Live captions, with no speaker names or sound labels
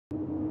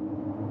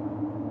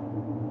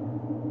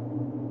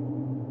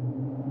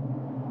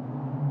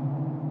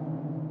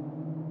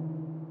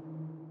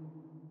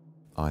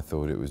I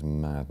thought it was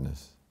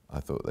madness. I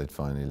thought they'd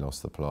finally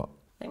lost the plot.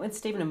 I think when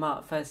Stephen and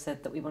Mark first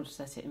said that we wanted to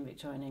set it in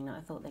Victorian England,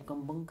 I thought they'd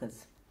gone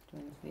bonkers.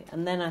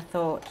 And then I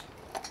thought,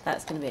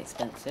 that's going to be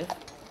expensive.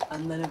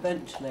 And then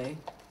eventually,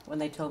 when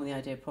they told me the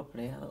idea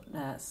properly, I thought,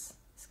 no, it's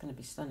going to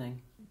be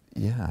stunning.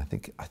 Yeah, I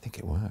think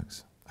it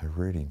works.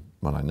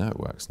 Well, I know it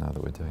works now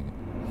that we're doing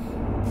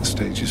it. The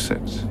stage is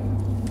set.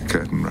 The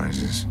curtain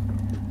rises.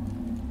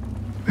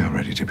 We are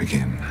ready to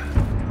begin.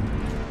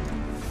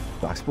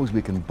 I suppose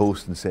we can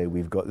boast and say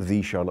we've got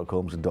the Sherlock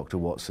Holmes and Dr.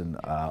 Watson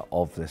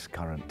of this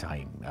current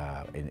time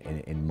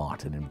in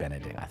Martin and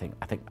Benedict. I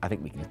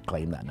think we can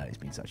claim that now. It's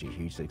been such a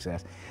huge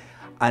success,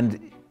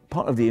 and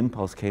part of the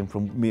impulse came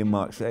from me and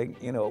Mark saying,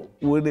 you know,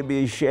 would it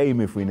be a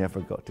shame if we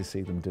never got to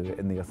see them do it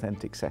in the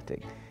authentic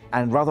setting?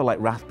 And rather like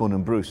Rathbone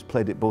and Bruce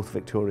played it both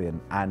Victorian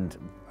and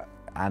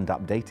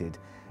updated,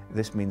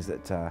 this means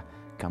that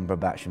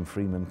Cumberbatch and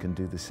Freeman can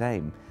do the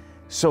same.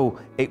 So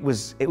it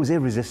was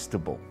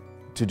irresistible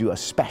to do a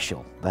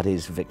special that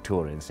is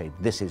Victorian, say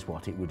this is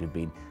what it would have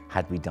been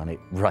had we done it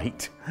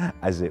right,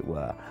 as it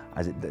were,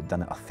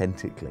 done it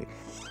authentically.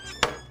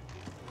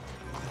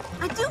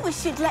 I do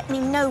wish you'd let me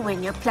know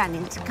when you're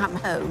planning to come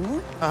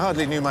home. I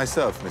hardly knew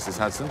myself, Mrs.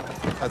 Hudson.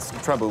 That's the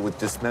trouble with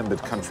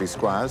dismembered country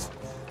squires.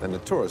 They're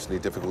notoriously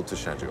difficult to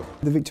schedule.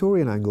 The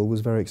Victorian angle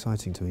was very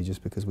exciting to me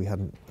just because we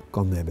hadn't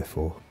gone there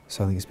before.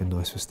 So I think it's been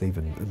nice for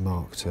Stephen and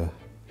Mark to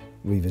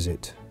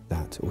revisit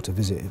that, or to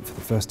visit it for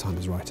the first time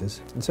as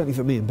writers. And certainly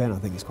for me and Ben, I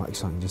think it's quite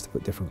exciting just to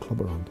put different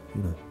clobber on,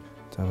 you know,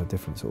 to have a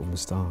different sort of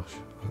moustache.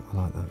 I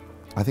like that.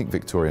 I think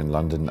Victorian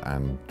London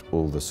and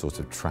all the sort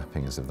of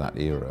trappings of that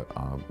era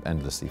are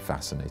endlessly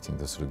fascinating.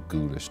 The sort of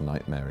ghoulish,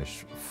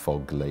 nightmarish,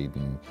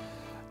 fog-laden,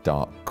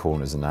 dark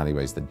corners and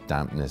alleyways, the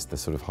dampness, the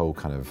sort of whole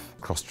kind of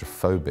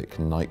claustrophobic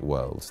night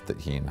world that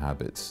he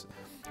inhabits.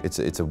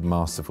 It's a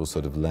masterful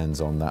sort of lens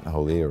on that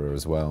whole era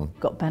as well.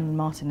 Got Ben and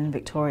Martin and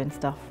Victorian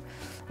stuff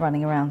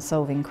running around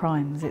solving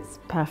crimes. It's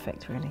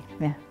perfect, really,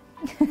 yeah.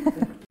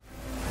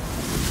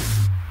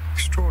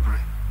 Extraordinary.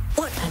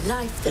 What a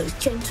life those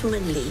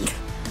gentlemen lead.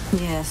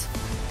 Yes,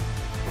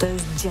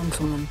 those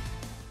gentlemen.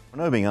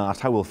 Now being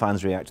asked how will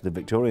fans react to the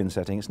Victorian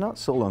setting, it's not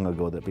so long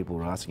ago that people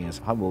were asking us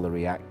how will they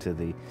react to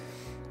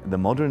the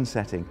modern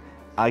setting.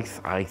 I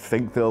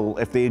think they'll,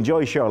 if they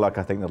enjoy Sherlock,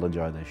 I think they'll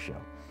enjoy this show.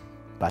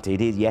 But it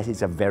is, yes,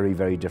 it's a very,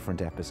 very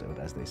different episode,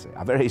 as they say,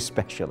 a very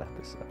special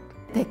episode.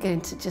 They're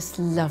going to just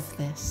love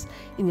this,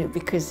 you know,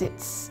 because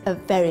it's a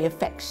very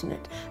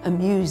affectionate,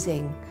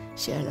 amusing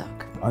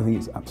Sherlock. I think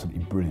it's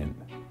absolutely brilliant.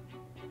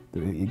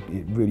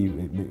 It really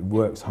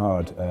works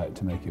hard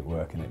to make it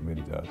work, and it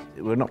really does.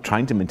 We're not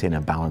trying to maintain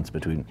a balance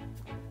between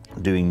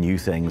doing new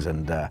things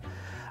and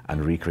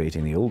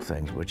recreating the old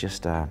things. We're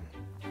just trying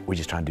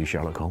to do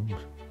Sherlock Holmes.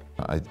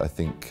 I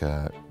think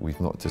we've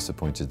not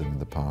disappointed them in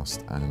the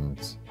past, and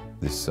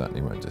this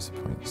certainly won't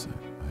disappoint, so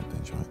I hope they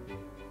enjoy it.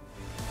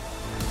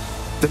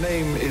 The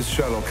name is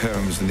Sherlock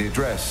Holmes and the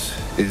address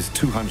is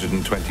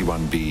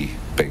 221B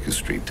Baker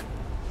Street.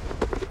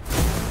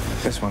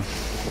 This one.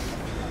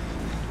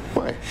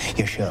 Why?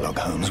 You're Sherlock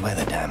Holmes, wear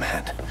the damn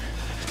hat.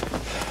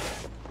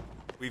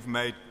 We've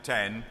made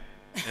 10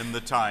 in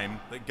the time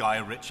that Guy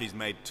Ritchie's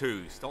made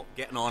 2. Stop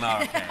getting on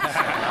our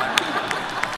case.